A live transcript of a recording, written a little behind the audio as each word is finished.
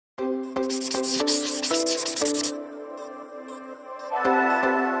Hi,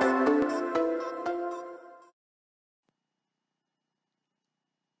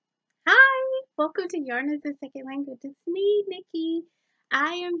 welcome to Yarn as a Second Language. It's me, Nikki.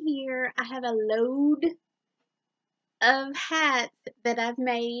 I am here. I have a load of hats that I've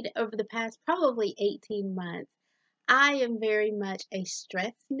made over the past probably 18 months. I am very much a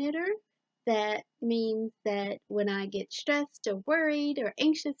stress knitter. That means that when I get stressed or worried or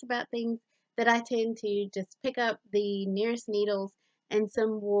anxious about things, that I tend to just pick up the nearest needles and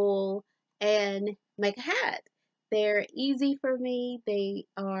some wool and make a hat. They're easy for me, they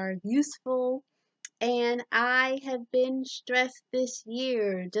are useful, and I have been stressed this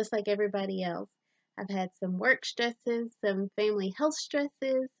year just like everybody else. I've had some work stresses, some family health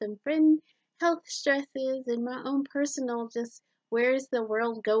stresses, some friend health stresses, and my own personal just where's the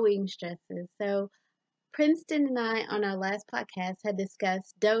world going stresses. So, Princeton and I on our last podcast had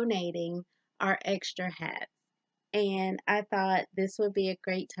discussed donating our extra hats. And I thought this would be a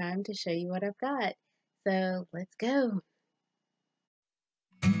great time to show you what I've got. So, let's go.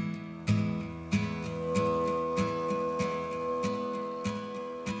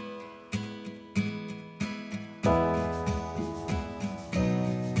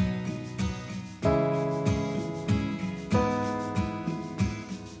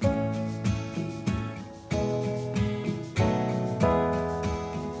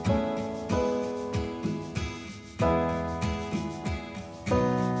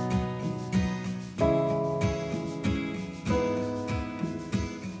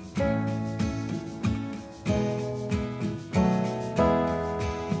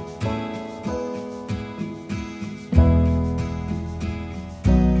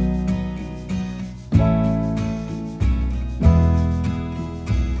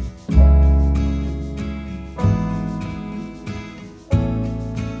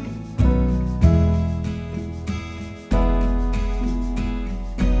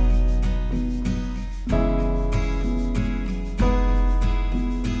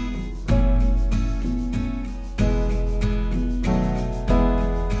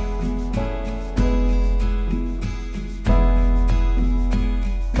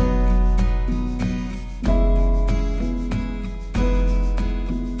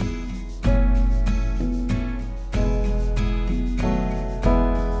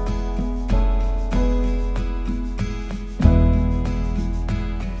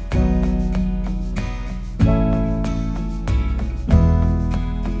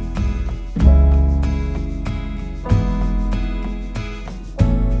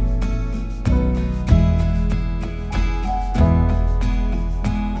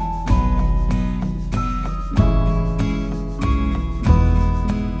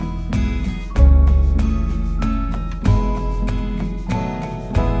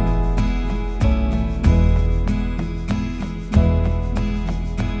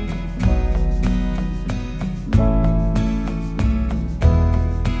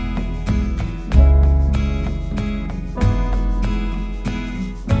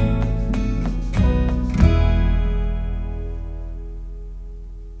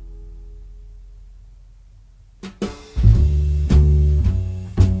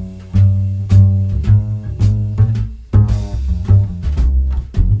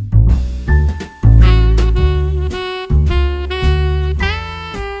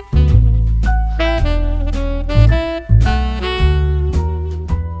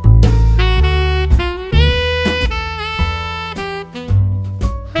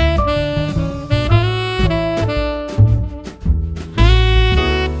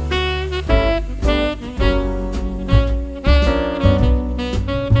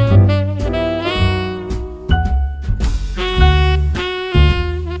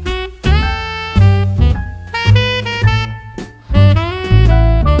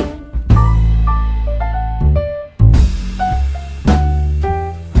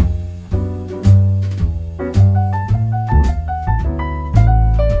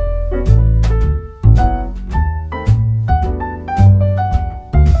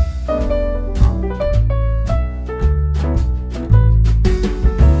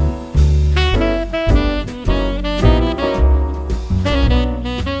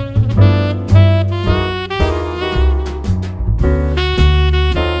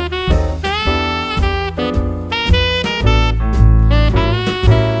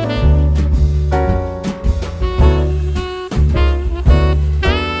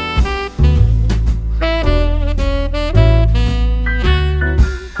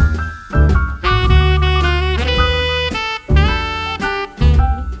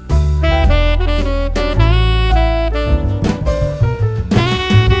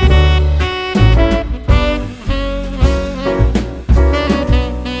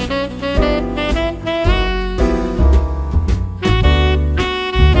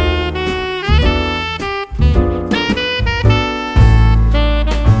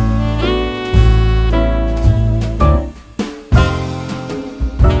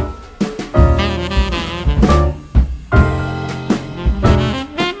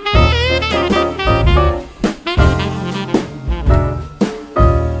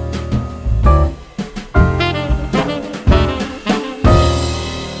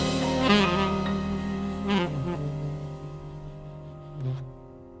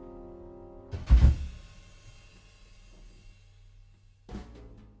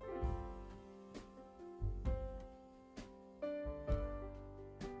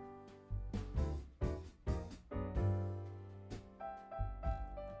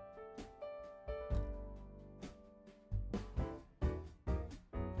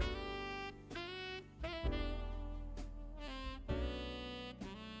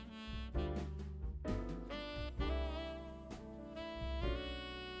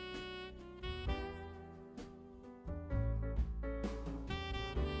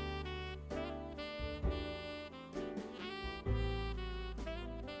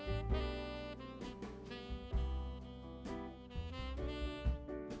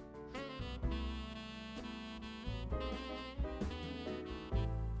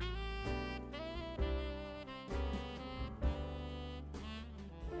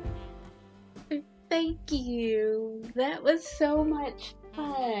 thank you. That was so much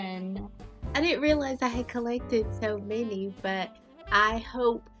fun. I didn't realize I had collected so many, but I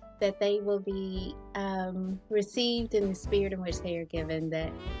hope that they will be received in the spirit in which they are given,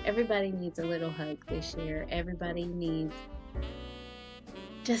 that everybody needs a little hug this year. Everybody needs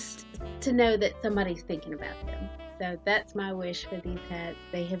just to know that somebody's thinking about them. So that's my wish for these hats.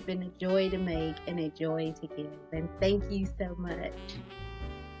 They have been a joy to make and a joy to give. And thank you so much.